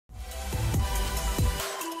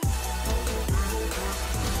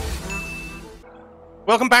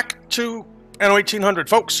Welcome back to Anno 1800,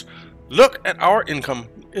 folks. Look at our income.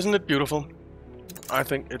 Isn't it beautiful? I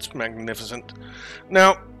think it's magnificent.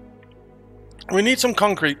 Now, we need some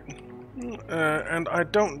concrete. And I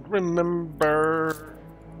don't remember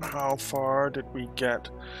how far did we get.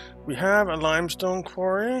 We have a limestone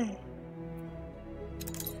quarry.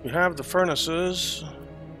 We have the furnaces.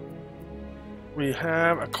 We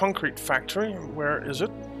have a concrete factory. Where is it?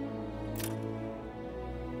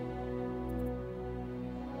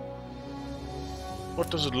 What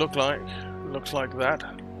does it look like? It looks like that.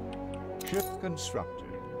 Ship constructed.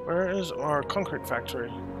 Where is our concrete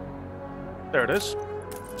factory? There it is.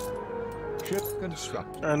 Ship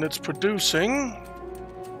constructed. And it's producing.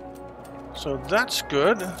 So that's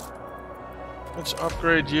good. Let's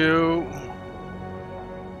upgrade you.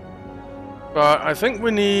 But I think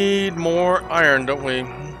we need more iron, don't we?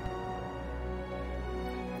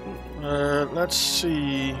 Let's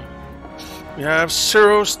see. We have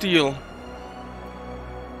 0 steel.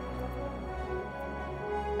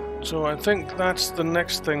 So I think that's the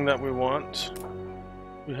next thing that we want.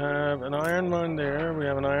 We have an iron mine there, we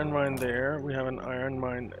have an iron mine there, we have an iron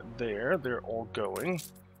mine there. They're all going.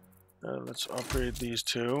 Let's upgrade these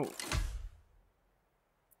two.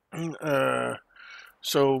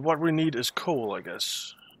 So what we need is coal, I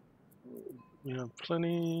guess. We have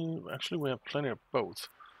plenty, actually we have plenty of both.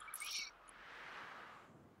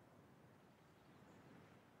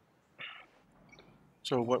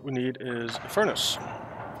 So what we need is a furnace.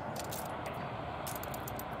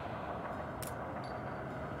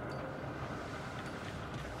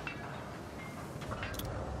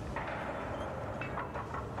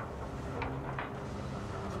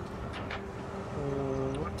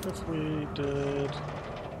 What if we did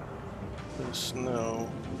this?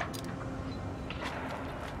 No.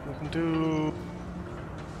 We can do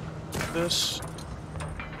this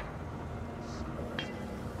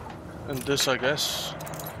and this, I guess.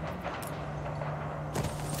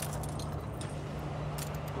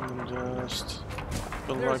 And just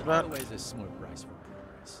build like that. Always a small price for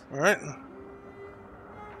progress. All right.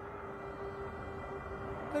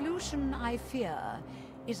 Pollution, I fear,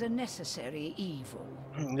 is a necessary evil.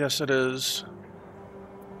 Yes, it is.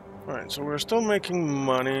 Alright, so we're still making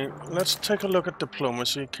money. Let's take a look at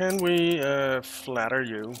diplomacy. Can we flatter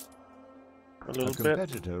you a little bit? A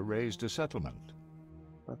competitor raised a settlement.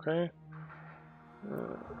 Okay.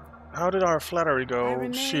 How did our flattery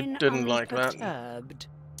go? She didn't like that.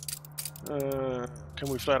 Can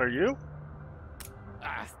we flatter you?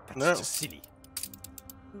 Ah, that's No. just silly.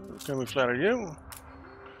 Can we flatter you?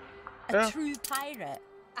 A Yeah. true pirate.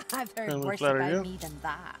 I've heard Can we worse flatter about you? me than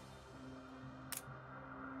that.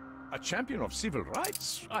 A champion of civil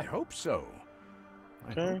rights? I hope so.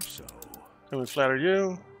 I Okay. hope so. Can we flatter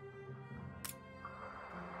you?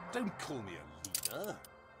 Don't call me a leader.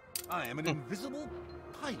 I am an invisible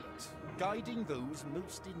pilot, guiding those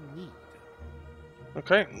most in need.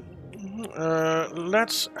 Okay.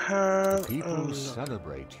 Let's have... People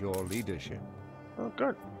celebrate your leadership. Oh,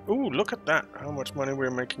 good. Ooh, look at that. How much money we're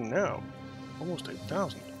making now. Almost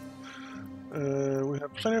 8,000. We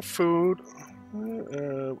have plenty of food.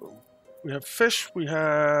 We have fish, we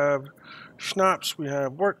have schnapps, we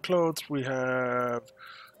have work clothes, we have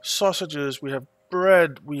sausages, we have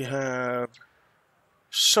bread, we have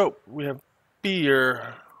soap, we have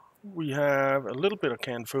beer, we have a little bit of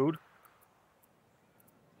canned food.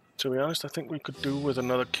 To be honest, I think we could do with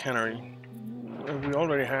another cannery. We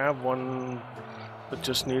already have one that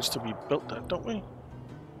just needs to be built, don't we?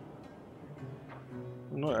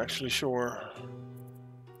 I'm not actually sure.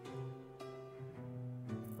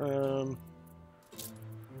 On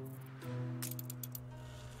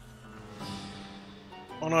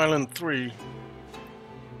Island 3.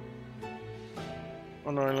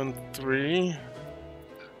 On Island 3.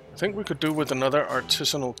 I think we could do with another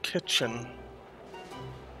artisanal kitchen.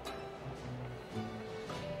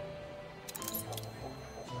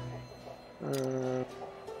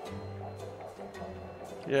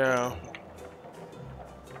 Yeah.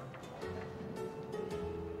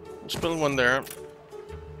 Let's build one there.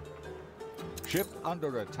 Ship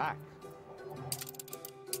under attack.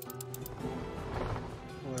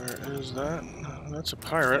 Where is that? That's a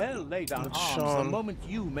pirate. They'll lay down That's arms Sean. the moment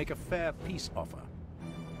you make a fair peace offer.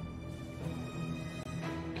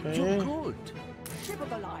 Okay. You're good. Ship of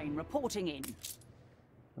the line reporting in.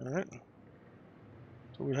 Alright.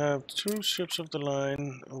 So we have 2 ships of the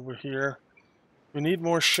line over here. We need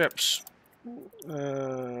more ships.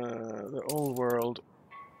 The old world.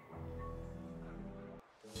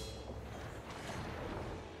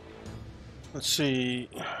 Let's see.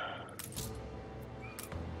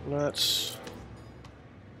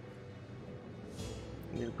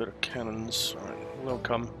 Need a bit of cannons. Alright, they'll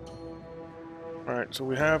come. Alright, so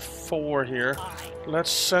we have 4 here.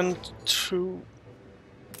 Let's send 2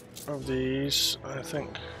 of these, I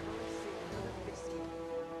think.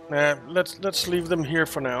 Nah, let's leave them here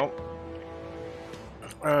for now.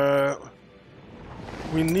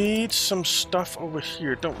 We need some stuff over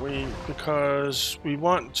here, don't we? Because we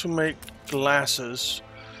want to make glasses.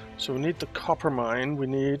 So we need the copper mine. We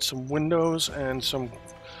need some windows and some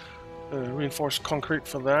reinforced concrete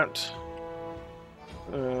for that.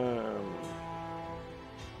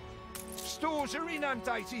 Stores are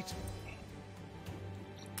inundated.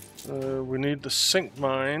 We need the zinc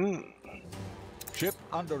mine. Ship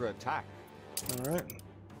under attack. Alright.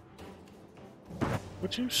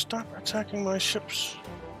 Would you stop attacking my ships?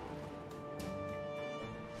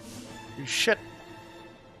 You shit.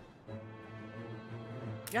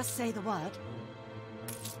 Just say the word.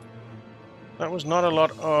 That was not a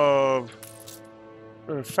lot of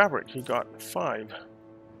fabric. He got 5.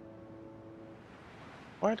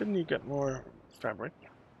 Why didn't he get more fabric?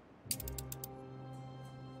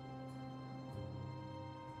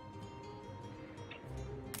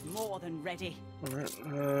 More than ready. Alright,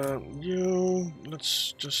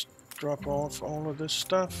 let's just drop off all of this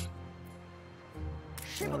stuff.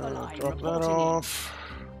 Ship of the line Drop that reporting in. off.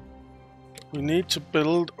 We need to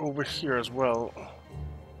build over here as well.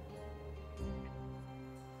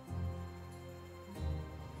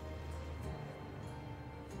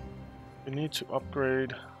 We need to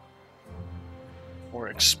upgrade, or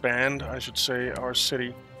expand, I should say, our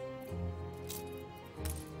city.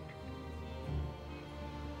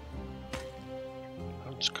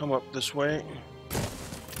 Let's come up this way.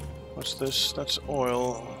 What's this? That's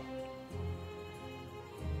oil.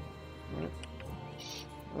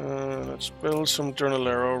 Let's build some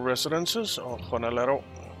Jornalero residences, or Jornalero.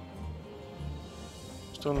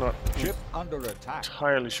 Still not Ship under attack.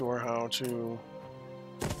 entirely sure how to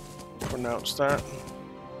pronounce that.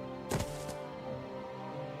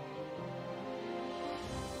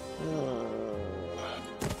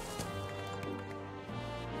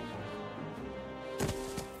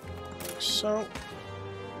 So,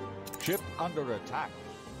 Ship under attack.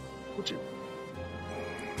 would you?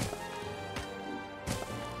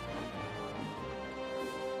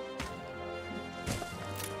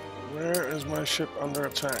 Where is my ship under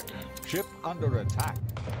attack? Ship under attack.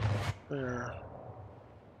 There.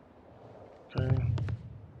 Okay.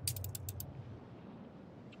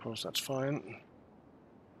 Suppose that's fine.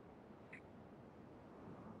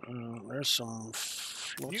 There's some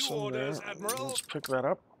floats New in orders, there. Admiral. Let's pick that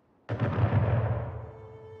up.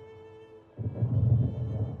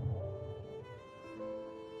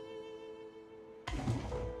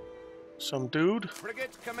 Some dude.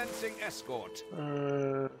 Frigate commencing escort.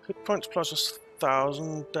 Hit points plus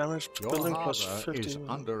 1,000, damage to Your building plus harbor 50. is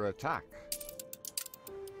under attack.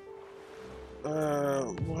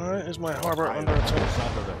 Why is my harbor Island under attack? is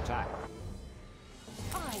under attack.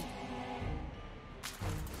 Aye.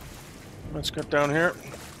 Let's get down here.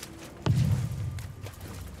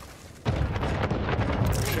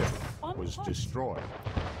 Ship was destroyed.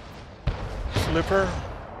 Slipper.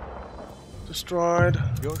 Destroyed.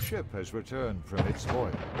 Your ship has returned from its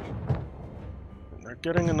voyage. They're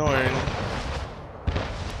getting annoying.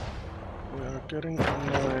 They're getting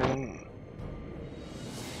annoying.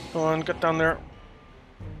 Go on, get down there.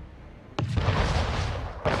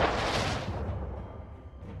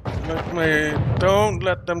 Don't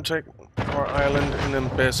let them take our island in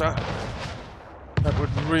Embesa. That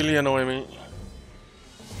would really annoy me.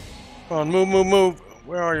 Come on, move, move, move.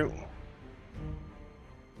 Where are you?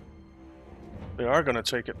 They are gonna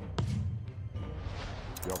take it.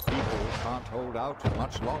 Your people can't hold out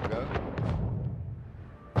much longer.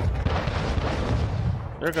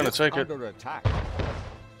 They're gonna Ship take it. under attack.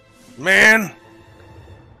 Man!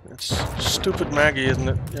 It's stupid Maggie, isn't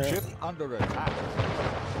it? Yeah. Ship under attack.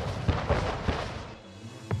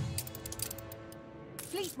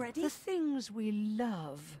 Fleet ready. The things we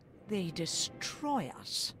love, they destroy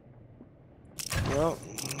us. Well,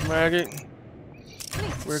 Maggie,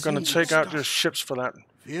 Fleet we're gonna seized. take out your ships for that.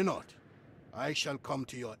 Fear not. I shall come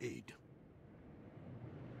to your aid.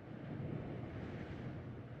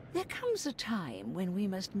 There comes a time when we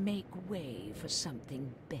must make way for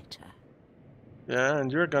something better. Yeah,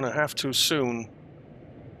 and you're gonna have to soon,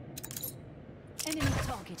 Enemy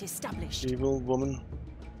target established. evil woman.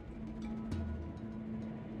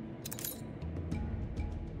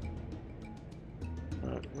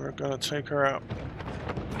 We're gonna take her out.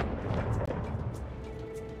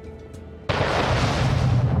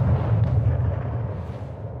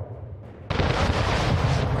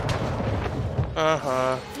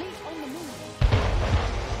 Uh-huh. Fleet on the move.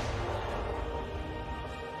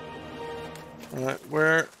 Alright,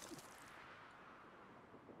 where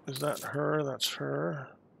is that her? That's her.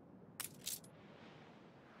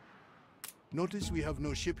 Notice we have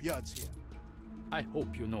no shipyards here. I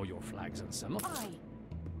hope you know your flags and symbols. Aye.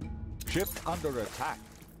 Ship under attack.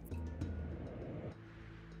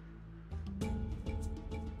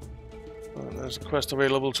 There's a quest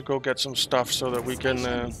available to go get some stuff so that we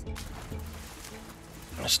can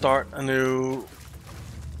start a new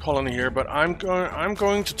colony here. But I'm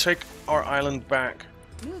going to take our island back.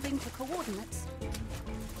 Moving to coordinates.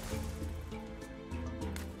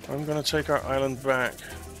 I'm going to take our island back.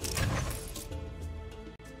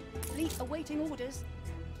 Fleet awaiting orders.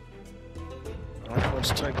 Alright, let's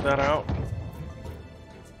take that out.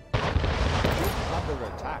 Ship under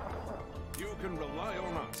attack. You can rely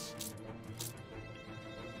on us.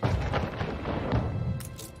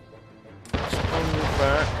 Let's move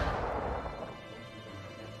back.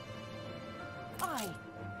 Aye.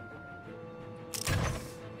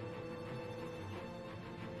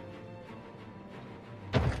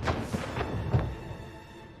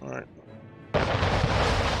 Alright.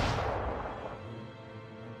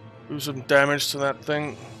 Do some damage to that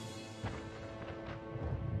thing.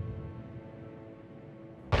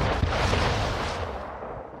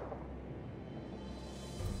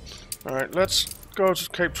 Alright, let's go to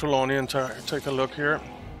Cape Trelawney and take a look here.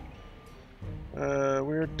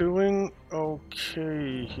 We're doing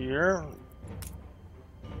okay here.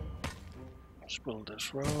 Let's build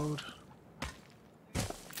this road.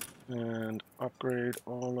 And upgrade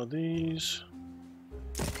all of these.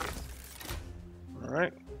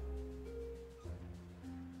 Alright.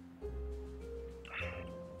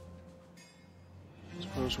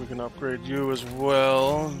 Suppose we can upgrade you as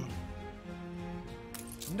well.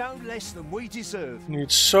 No less than we deserve. We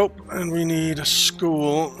need soap and we need a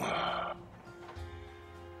school.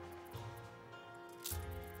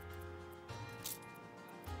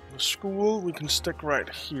 The school we can stick right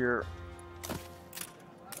here.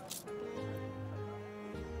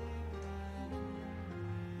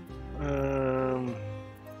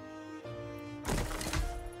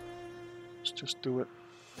 Let's just do it.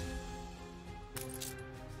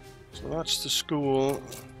 So that's the school.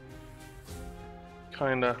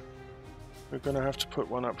 Kinda. We're gonna have to put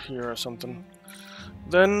one up here or something.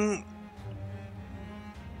 Then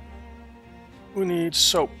we need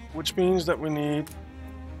soap, which means that we need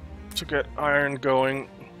to get iron going.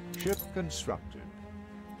 Ship constructed.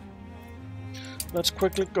 Let's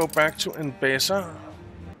quickly go back to Embesa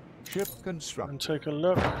Ship constructed. and take a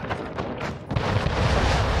look. Is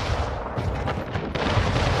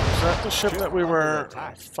that the ship that we were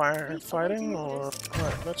fighting? Or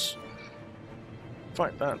right, let's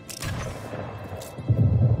fight that.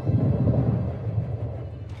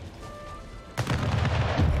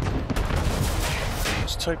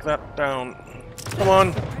 Let's take that down. Come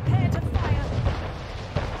on. Prepare to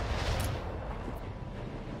fire.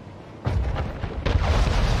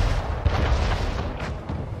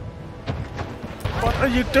 What are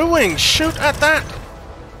you doing? Shoot at that!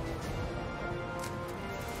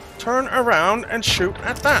 Turn around and shoot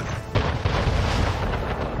at that.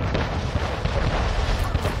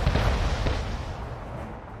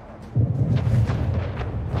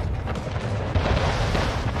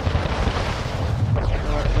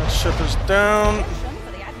 Alright, that ship is down. Attention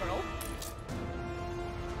for the Admiral.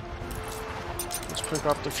 Let's pick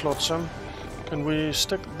up the flotsam. Can we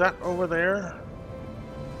stick that over there?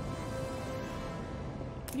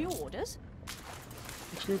 New orders.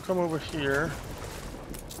 If you come over here,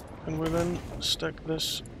 can we then stick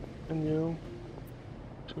this in you?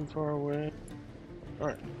 Too far away.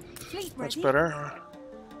 Alright, Fleet that's ready. better.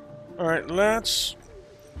 Alright, let's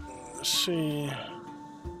see.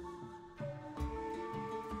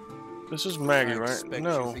 This is Maggie, I right? expect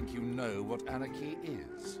No. you think you know what anarchy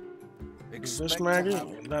is. Is this Expect to Maggie?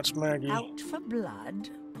 have- That's Maggie. Out for blood?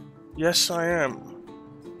 Yes, I am.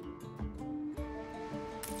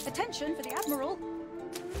 Attention for the Admiral.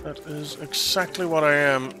 That is exactly what I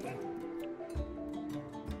am.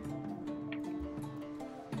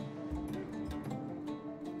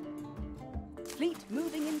 Fleet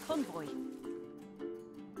moving in convoy.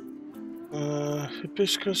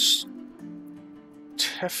 Hibiscus,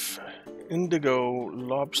 Teff, Indigo,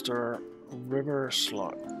 Lobster, River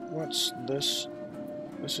Slot. What's this?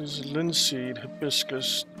 This is linseed,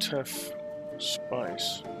 hibiscus, teff,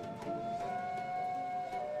 spice.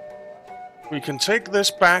 We can take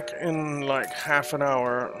this back in like half an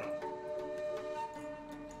hour.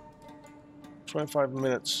 25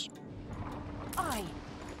 minutes. Aye.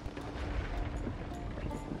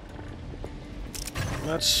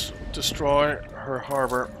 Let's destroy her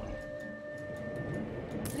harbor.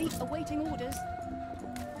 Fleet Awaiting orders.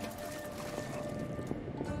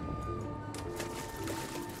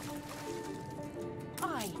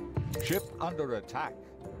 Aye. Ship under attack.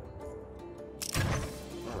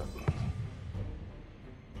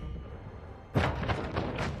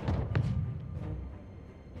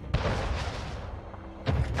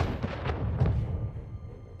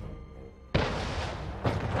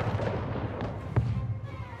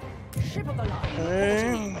 Ship of the line.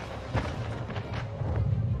 Okay.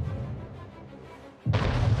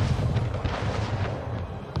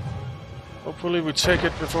 Hopefully we take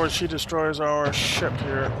it before she destroys our ship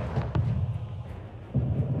here.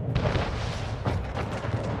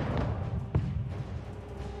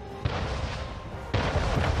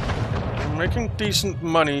 We're making decent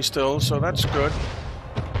money still, so that's good.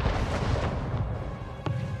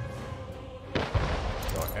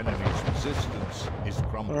 Your enemy's resistance is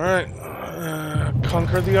crumbling. Alright,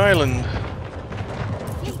 conquer the island.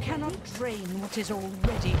 You cannot drain what is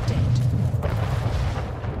already dead.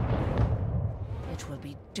 It will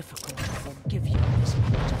be difficult to forgive you this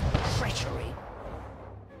act of treachery.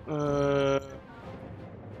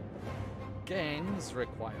 Gains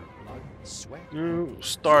require blood, sweat. You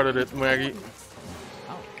started it, Maggie.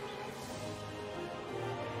 Oh,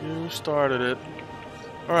 You started it.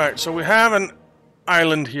 Alright, so we have an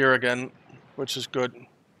island here again, which is good.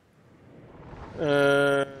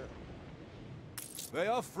 They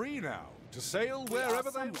are free now to sail wherever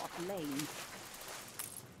they want. Somewhat lame.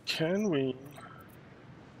 Can we?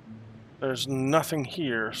 There's nothing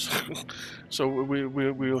here, so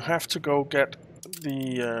we'll have to go get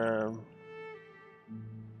the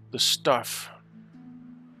stuff.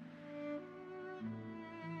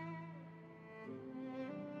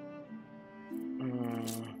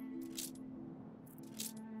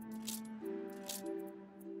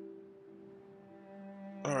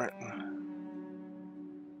 All right.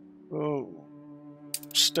 We'll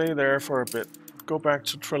stay there for a bit. Go back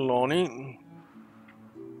to Trelawney.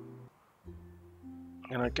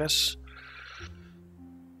 And I guess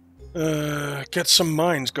get some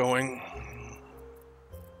mines going.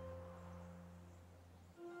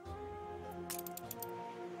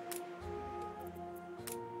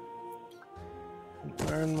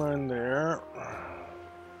 Iron mine there.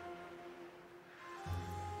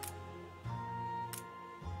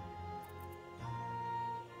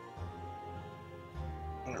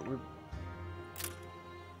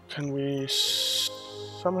 Can we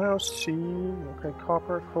somehow see? Okay,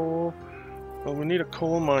 copper, coal. Well, we need a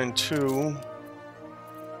coal mine too.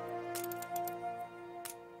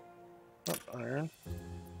 Not iron.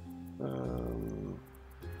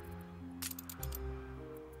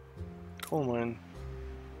 Coal mine.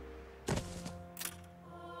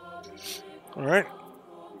 Alright.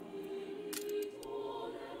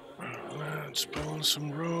 Let's build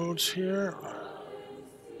some roads here.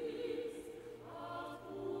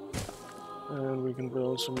 And we can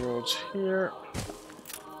build some roads here.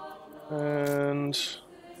 And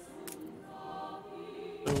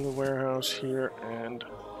build a warehouse here and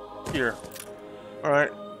here.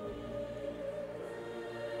 Alright.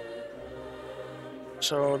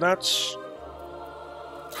 So that's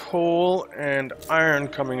coal and iron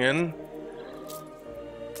coming in.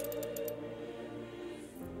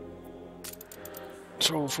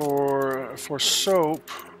 So for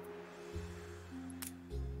soap,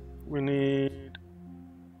 we need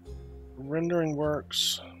rendering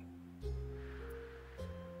works.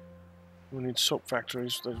 We need soap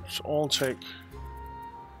factories that all take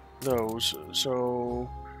those. So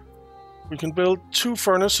we can build 2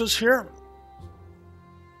 furnaces here.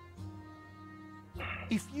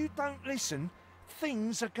 If you don't listen,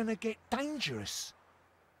 things are gonna get dangerous.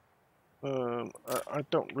 I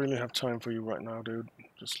don't really have time for you right now, dude.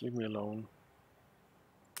 Just leave me alone.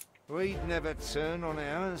 We'd never turn on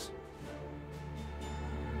ours.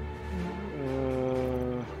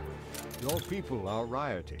 Your people are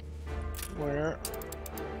rioting. Where?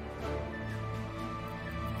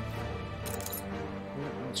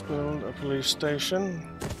 Let's build a police station.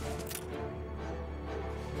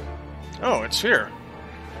 Oh, it's here.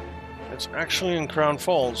 It's actually in Crown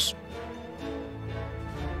Falls.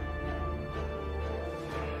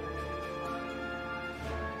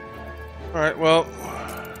 Alright, well,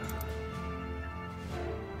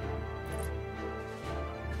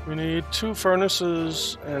 we need 2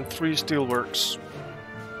 furnaces and 3 steelworks.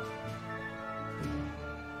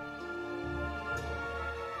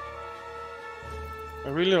 I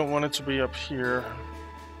really don't want it to be up here.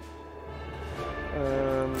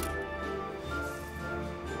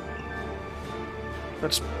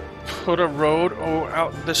 Let's put a road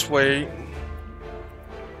out this way.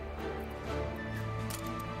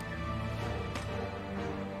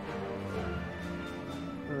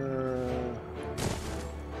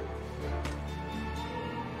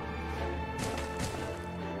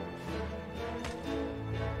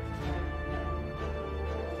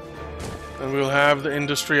 And we'll have the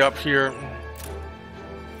industry up here.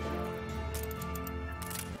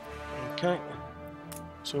 Okay.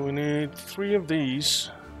 So we need 3 of these.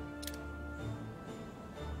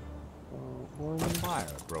 A fire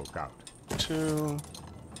broke out. 2,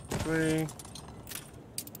 3.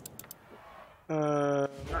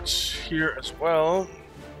 That's here as well.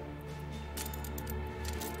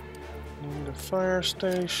 Need a fire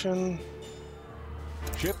station.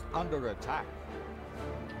 Ship under attack.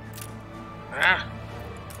 Ah!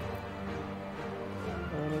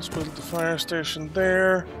 Let's build the fire station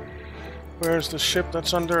there. Where's the ship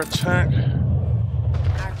that's under attack?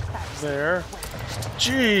 There.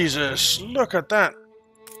 Jesus, look at that.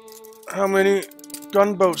 How many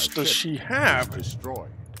gunboats does she have?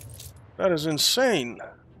 Destroyed. That is insane.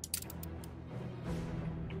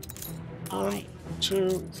 1, 2,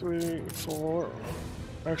 3, 4.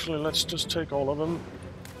 Actually, let's just take all of them.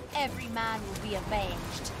 Every man will be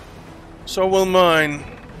avenged. So will mine.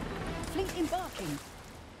 Fleet embarking.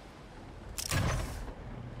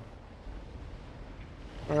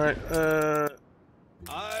 Alright,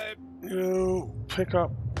 you pick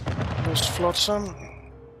up this flotsam.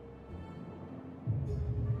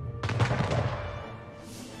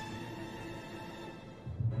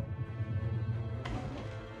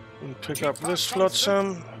 And pick up this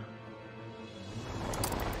flotsam.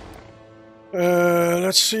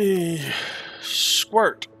 Let's see.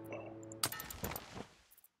 Squirt.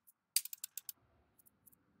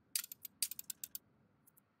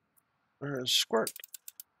 Where's Squirt?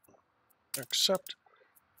 Accept.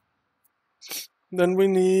 Then we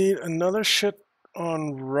need another ship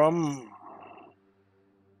on rum.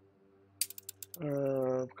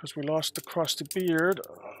 Because we lost the crusty beard.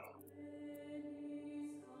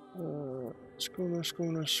 Schooner,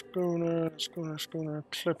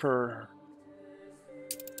 clipper.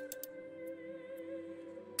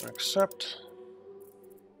 Accept.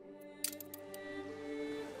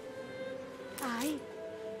 Aye.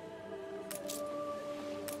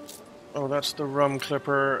 Oh, that's the rum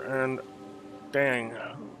clipper, and dang.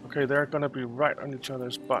 Okay, they're gonna be right on each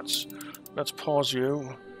other's butts. Let's pause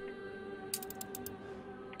you.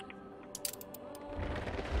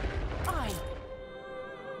 Aye.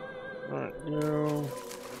 Alright, you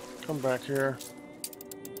come back here.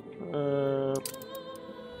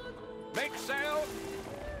 Make sail.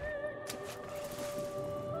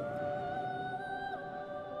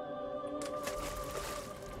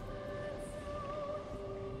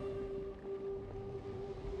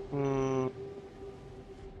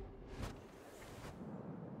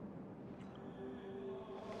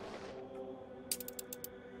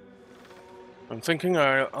 I'm thinking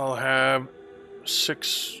I'll have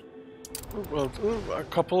 6, well, a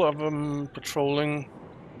couple of them patrolling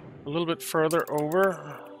a little bit further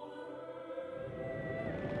over.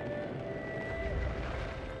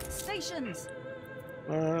 Stations.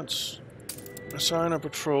 Let's assign a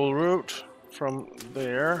patrol route from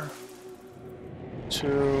there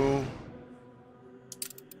to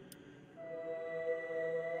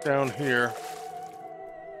down here.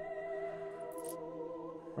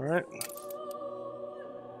 All right.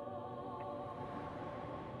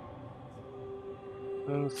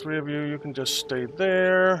 And the 3 of you can just stay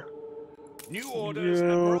there. New orders, You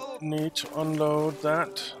Admiral. need to unload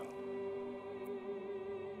that.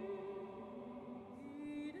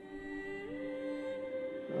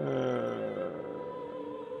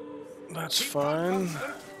 That's fine.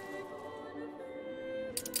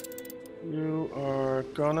 You are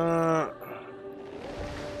gonna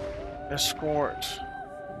escort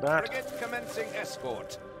that. Frigate commencing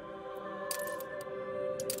escort.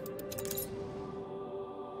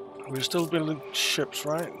 We're still building ships,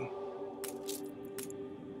 right?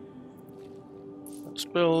 Let's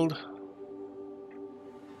build.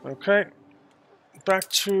 Okay. Back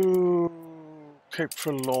to Cape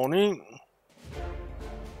Trelawney.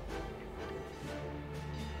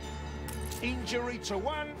 Injury to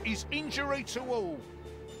one is injury to all.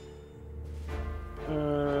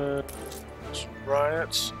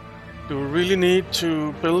 Riots. Do we really need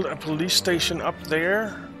to build a police station up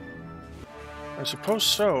there? I suppose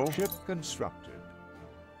so. Ship constructed.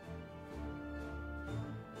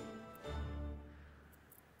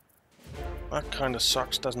 That kind of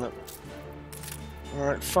sucks, doesn't it?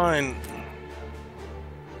 Alright, fine.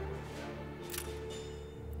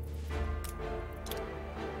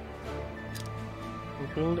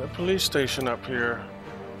 We'll build a police station up here.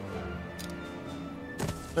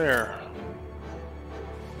 There.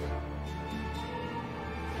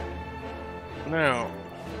 Now.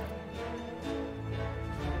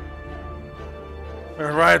 There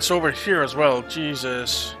are riots over here as well,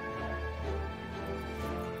 Jesus.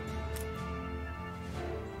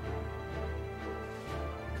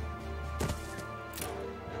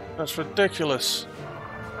 That's ridiculous.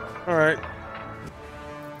 Alright.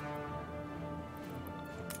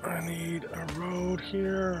 I need a road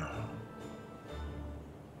here.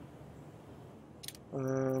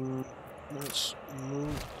 Let's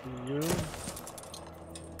move you.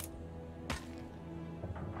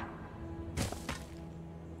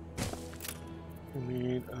 We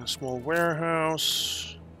need a small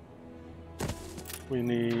warehouse. We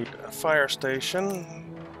need a fire station.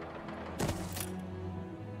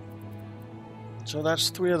 So that's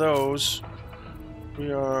 3 of those.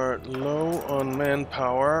 We are low on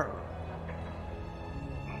manpower.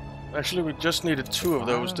 Actually, we just needed 2 of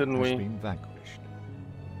those, didn't we? Been vanquished.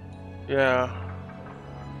 Yeah.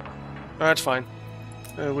 That's fine.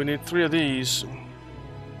 We need 3 of these.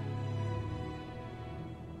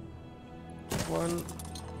 1,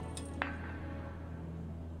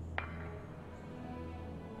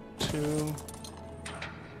 2,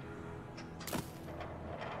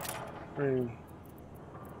 3.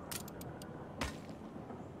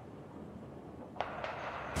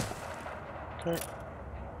 Okay.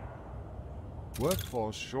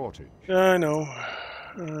 Workforce shortage. Yeah, I know.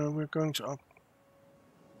 We're going to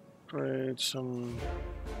upgrade some.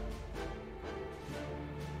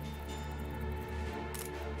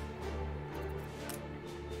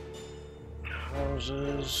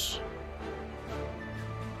 Houses.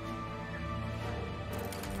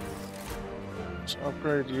 Let's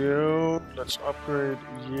upgrade you. Let's upgrade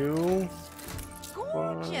you.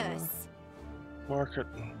 Gorgeous. Market.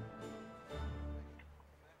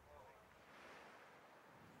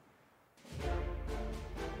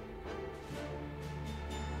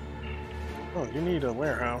 Oh, you need a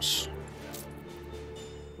warehouse.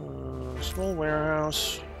 Small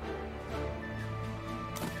warehouse.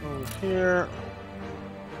 Over here.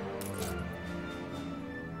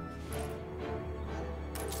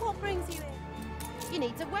 What brings you in? You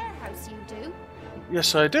need a warehouse, you do.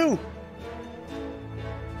 Yes, I do.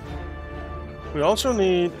 We also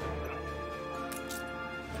need...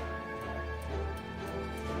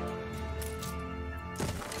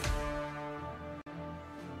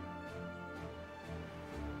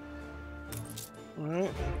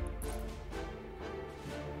 Alright.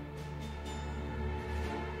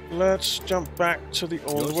 Let's jump back to the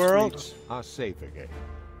old Your world. streets are safe again.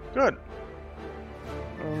 Good.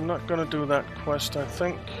 I'm not gonna do that quest, I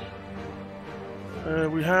think.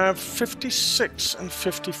 We have 56 and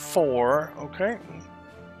 54, okay.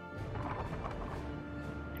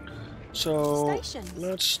 So, Stations.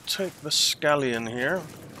 let's take the scallion here.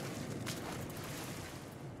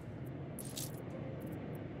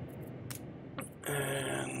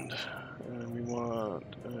 And we want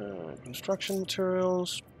construction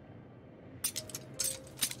materials.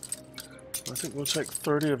 I think we'll take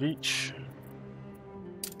 30 of each.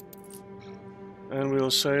 And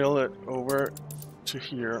we'll sail it over to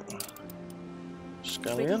here. Ready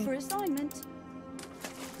Scallion. for assignment.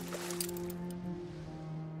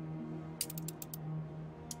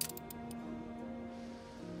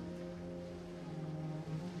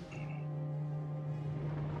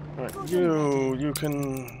 Right, you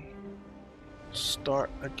can start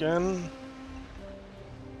again.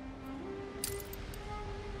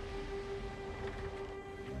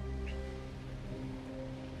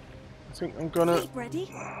 I think I'm gonna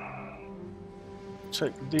Ready?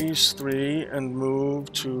 take these 3 and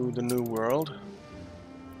move to the new world.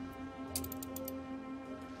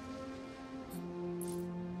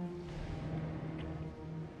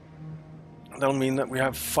 That'll mean that we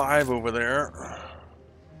have 5 over there.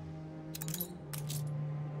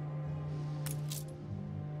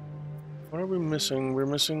 What are we missing? We're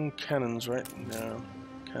missing cannons, right? Yeah,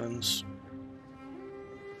 cannons.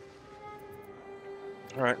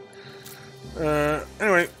 Alright.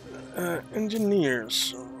 Anyway,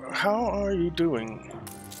 engineers, how are you doing?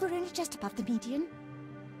 We're only just above the median.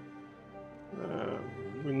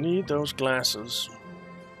 We need those glasses.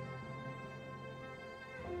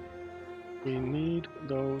 We need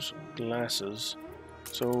those glasses.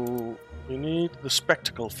 So, we need the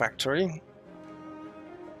spectacle factory.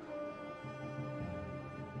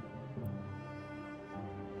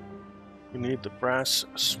 We need the brass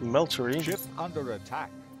smeltery. Ship under attack.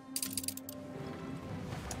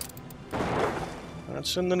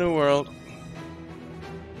 That's in the new world.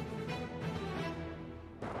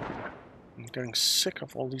 I'm getting sick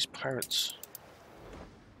of all these pirates.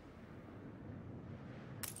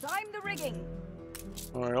 Time the rigging.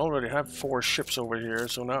 Well, I already have 4 ships over here,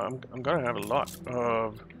 so now I'm gonna have a lot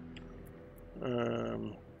of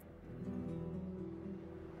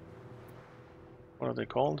what are they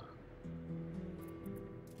called?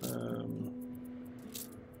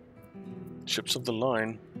 Ships of the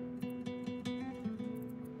line.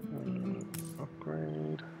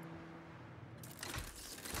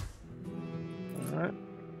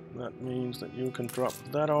 means that you can drop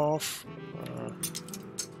that off.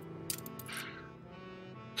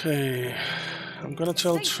 Okay, I'm gonna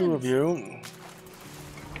tell two of you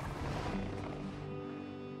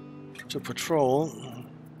to patrol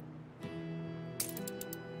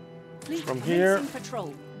Fleet from here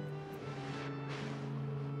patrol.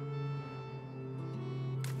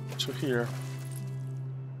 to here.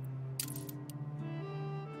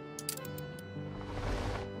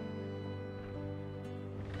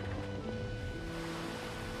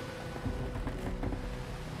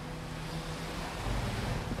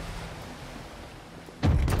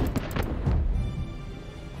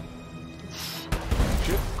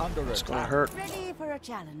 Under It's gonna attack. hurt. Ready for a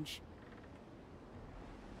challenge.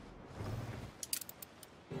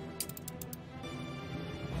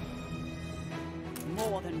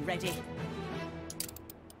 More than ready.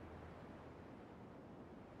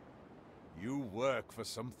 You work for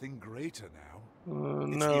something greater now.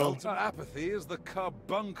 It's the No. ultimate apathy is the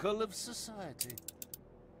carbuncle of society.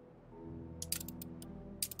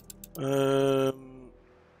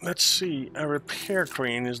 Let's see. A repair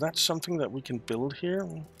crane. Is that something that we can build here?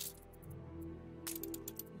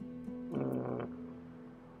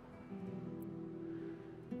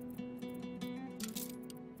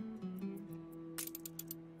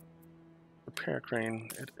 Repair crane.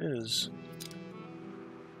 It is.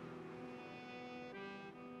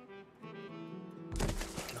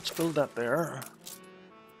 Let's build that there.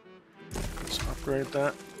 Let's upgrade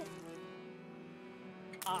that.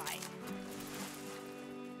 Aye.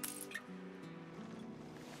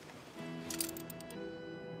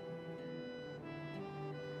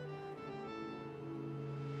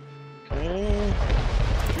 Okay.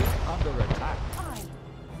 Ship under attack. Aye.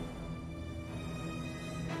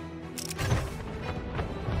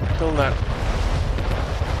 Kill that.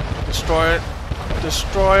 Destroy it.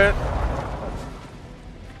 Destroy it.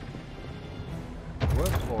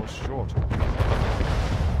 Workforce short.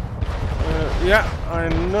 Yeah, I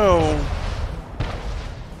know.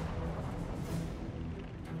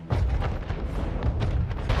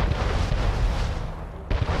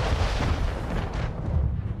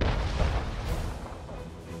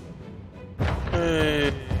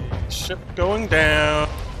 Okay, ship going down.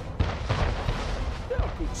 They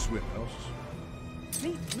are good swimmers.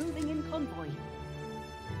 Fleet moving in convoy.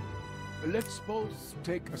 Let's both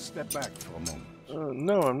take a step back for a moment.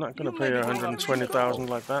 No, I'm not going to pay 120,000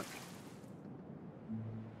 like that.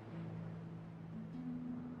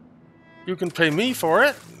 You can pay me for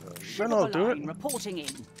it, then I'll do it. Line reporting in.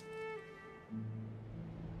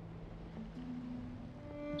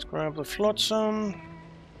 Let's grab the flotsam.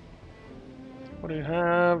 What do you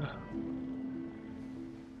have?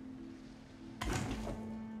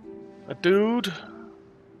 A dude.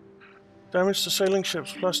 Damage to sailing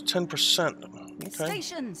ships plus 10%. Okay,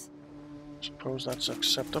 Stations. suppose that's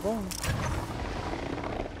acceptable.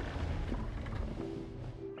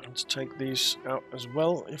 Let's take these out as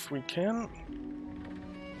well if we can.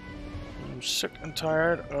 I'm sick and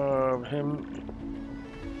tired of him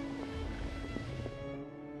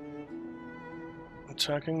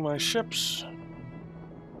attacking my ships.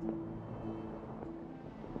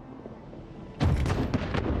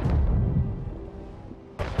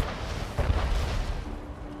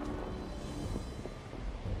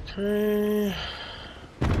 Okay.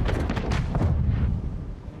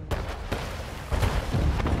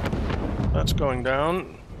 That's going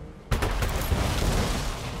down.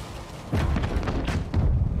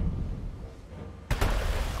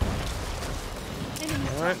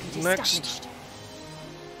 All right, next.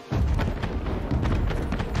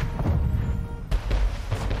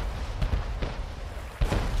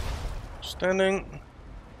 Standing.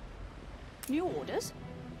 New orders.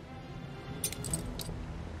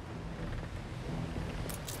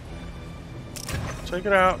 Take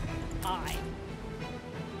it out. Aye.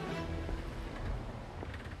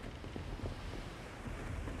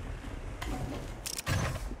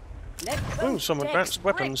 Ooh, some advanced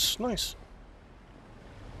weapons. Nice.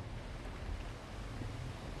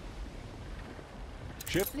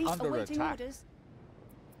 Ship Fleet under awaiting attack. orders.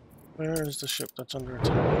 Where is the ship that's under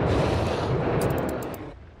attack?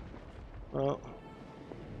 Well.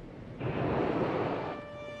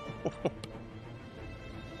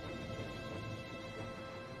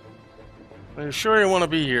 Are you sure you want to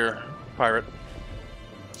be here, pirate?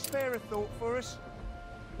 Spare a thought for us.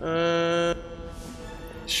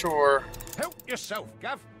 Sure. Help yourself,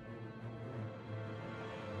 Gav.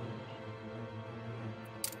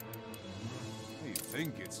 You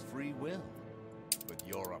think it's free will, but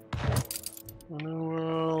you're a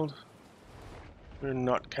Underworld. We're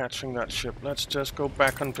not catching that ship. Let's just go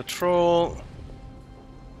back on patrol.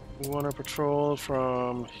 We want to patrol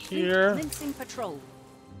from here Commencing patrol.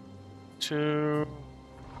 to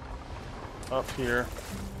up here.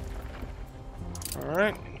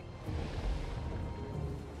 Alright.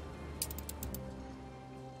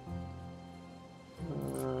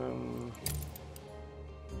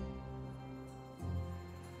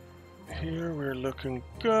 Here we're looking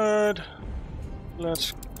good.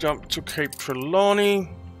 Let's jump to Cape Trelawney.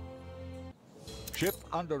 Ship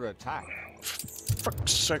under attack.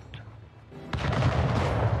 Fuck's sake.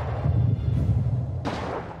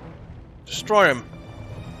 Destroy him.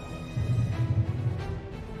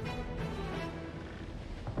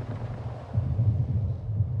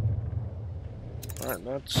 Alright,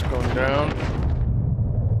 that's going down.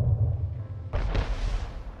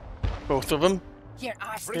 Both of them. You're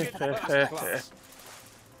asking Bring it for to the the class. class.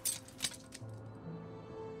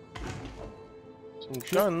 Some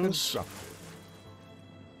Ship guns. constructed.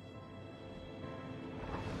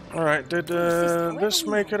 Alright, did this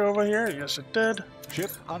make it over here? Yes, it did.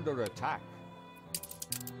 Ship under attack.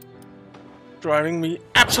 Driving me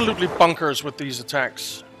absolutely bonkers with these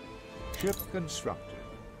attacks. Ship constructed.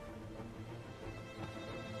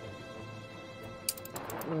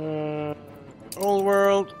 Old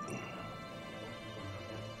world.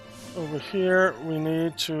 Over here, we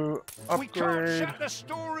need to We can't upgrade shut the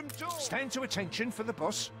storeroom door. Stand to attention for the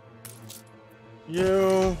boss.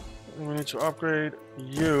 you. And we need to upgrade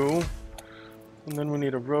you. And then we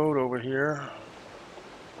need a road over here.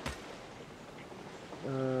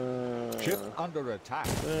 Ship under attack.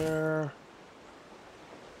 There.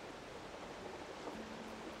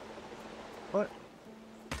 What?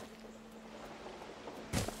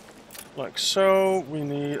 Like so. We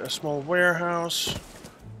need a small warehouse.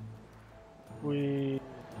 We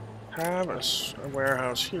have a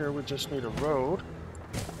warehouse here. We just need a road.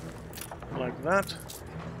 Like that.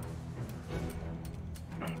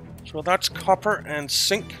 So that's copper and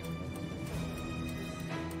zinc.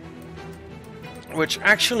 Which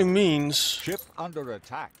actually means... Ship under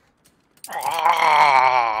attack.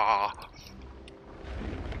 Ah!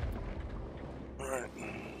 Right.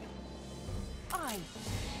 Aye.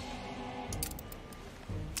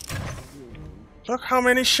 Look how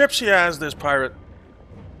many ships he has, this pirate.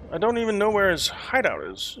 I don't even know where his hideout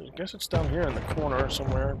is. I guess it's down here in the corner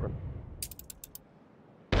somewhere, but...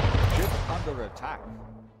 Ship under attack.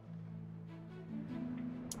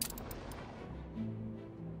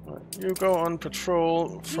 Right, you go on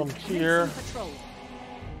patrol from here Patrol.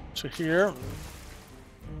 to here.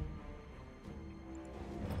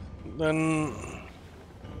 Then...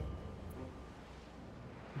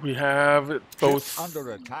 we have it both... Ship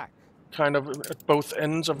under attack. Kind of at both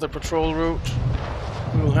ends of the patrol route.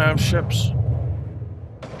 We will have ships.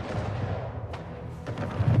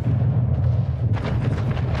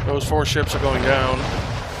 Those 4 ships are going down.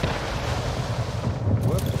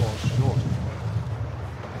 Workforce short.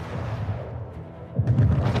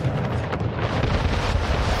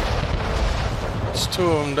 That's 2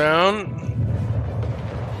 of them down.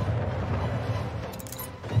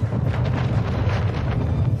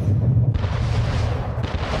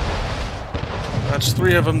 That's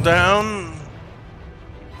 3 of them down.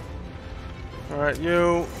 Alright,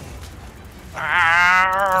 you.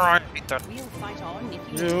 Ah, I hate that. We'll fight on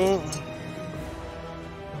if You.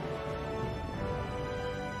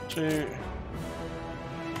 Two.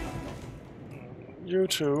 You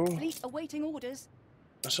 2. Fleet awaiting orders.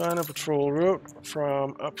 Assign a patrol route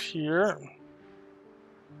from up here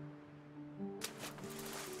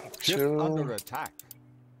Ship to under attack.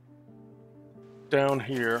 down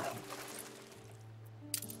here.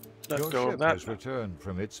 Let Your go ship of that. has returned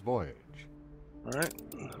from its voyage. Alright.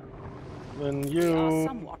 Then They are you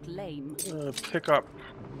somewhat lame. pick up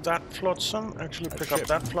that flotsam. Actually, A pick up ship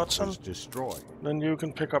that flotsam. was destroyed. Then you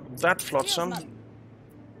can pick up that flotsam. Steersman.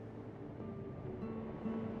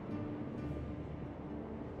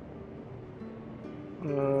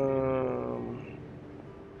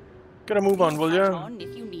 Get a move on, will Fight you? on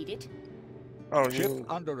if you need it. Oh, Ship you.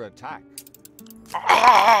 under attack.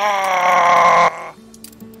 Ah!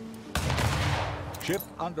 Ship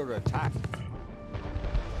under attack.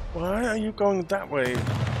 Why are you going that way?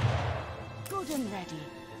 Good and ready.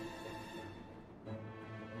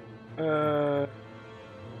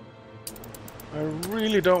 I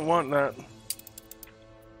really don't want that.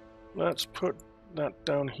 Let's put that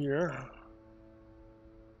down here.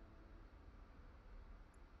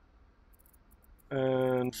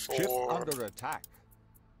 And Ship for under attack.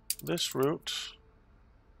 this route,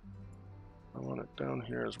 I want it down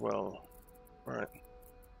here as well. Alright.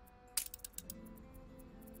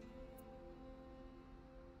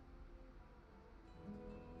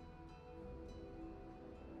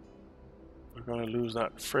 We're gonna lose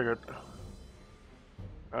that frigate.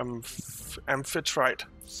 Amphitrite.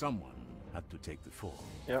 Someone had to take the fall.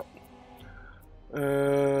 Yep.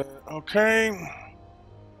 Okay.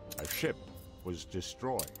 A ship was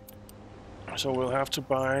destroyed. So we'll have to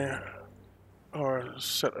buy or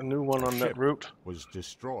set a new one on that Ship route. was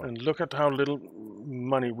destroyed. And look at how little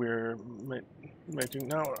money we're making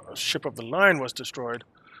now. A ship of the line was destroyed.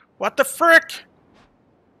 What the frick?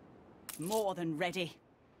 More than ready.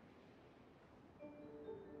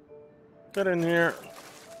 Get in here.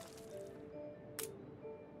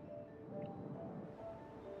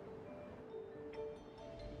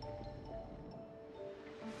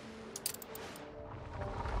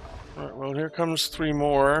 Alright, well, here comes 3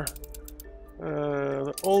 more.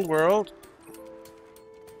 The old world.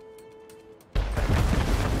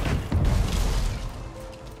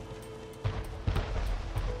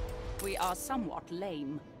 We are somewhat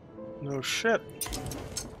lame. No shit.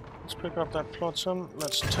 Let's pick up that flotsam.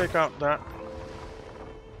 Let's take out that.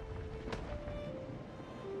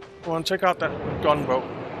 Go on, take out that gunboat.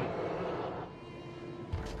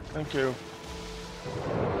 Thank you.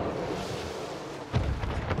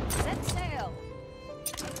 Set sail.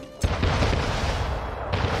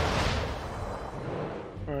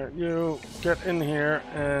 Alright, you get in here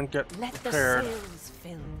and get Let the prepared. sails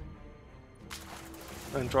fill.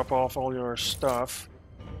 And drop off all your stuff.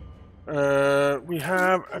 We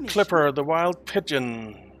have a clipper, the wild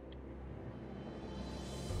pigeon.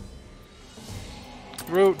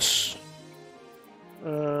 Routes.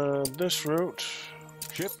 This route.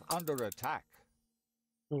 Ship under attack.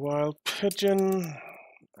 The wild pigeon.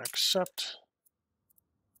 Accept.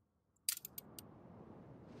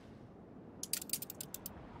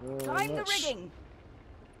 Climb the Let's rigging.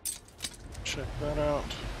 check that out.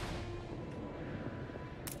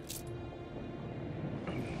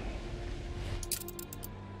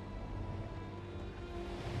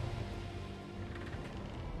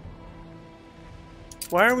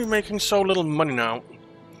 Why are we making so little money now?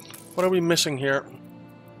 What are we missing here?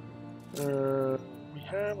 We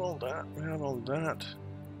have all that. We have all that.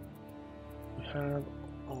 We have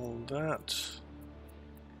all that.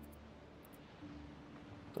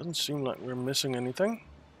 Doesn't seem like we're missing anything.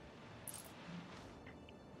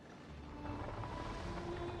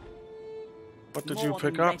 What did you More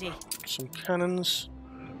pick than up? ready. Some cannons.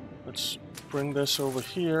 Let's bring this over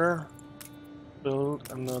here.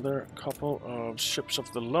 Build another couple of ships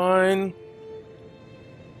of the line.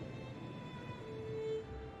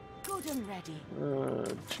 Good and ready.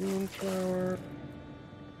 June flower.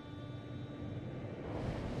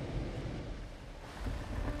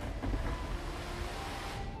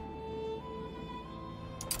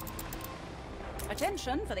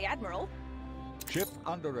 Attention for the Admiral. Ship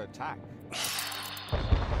under attack.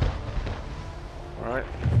 Alright.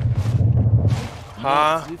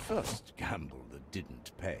 Not the first gamble that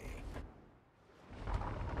didn't pay.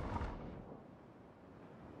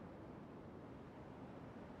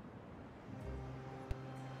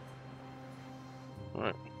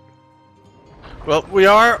 Alright. Well, we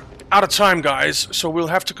are out of time, guys, so we'll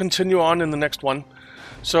have to continue on in the next one.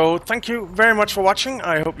 So, thank you very much for watching.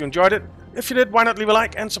 I hope you enjoyed it. If you did, why not leave a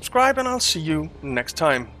like and subscribe, and I'll see you next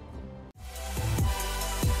time.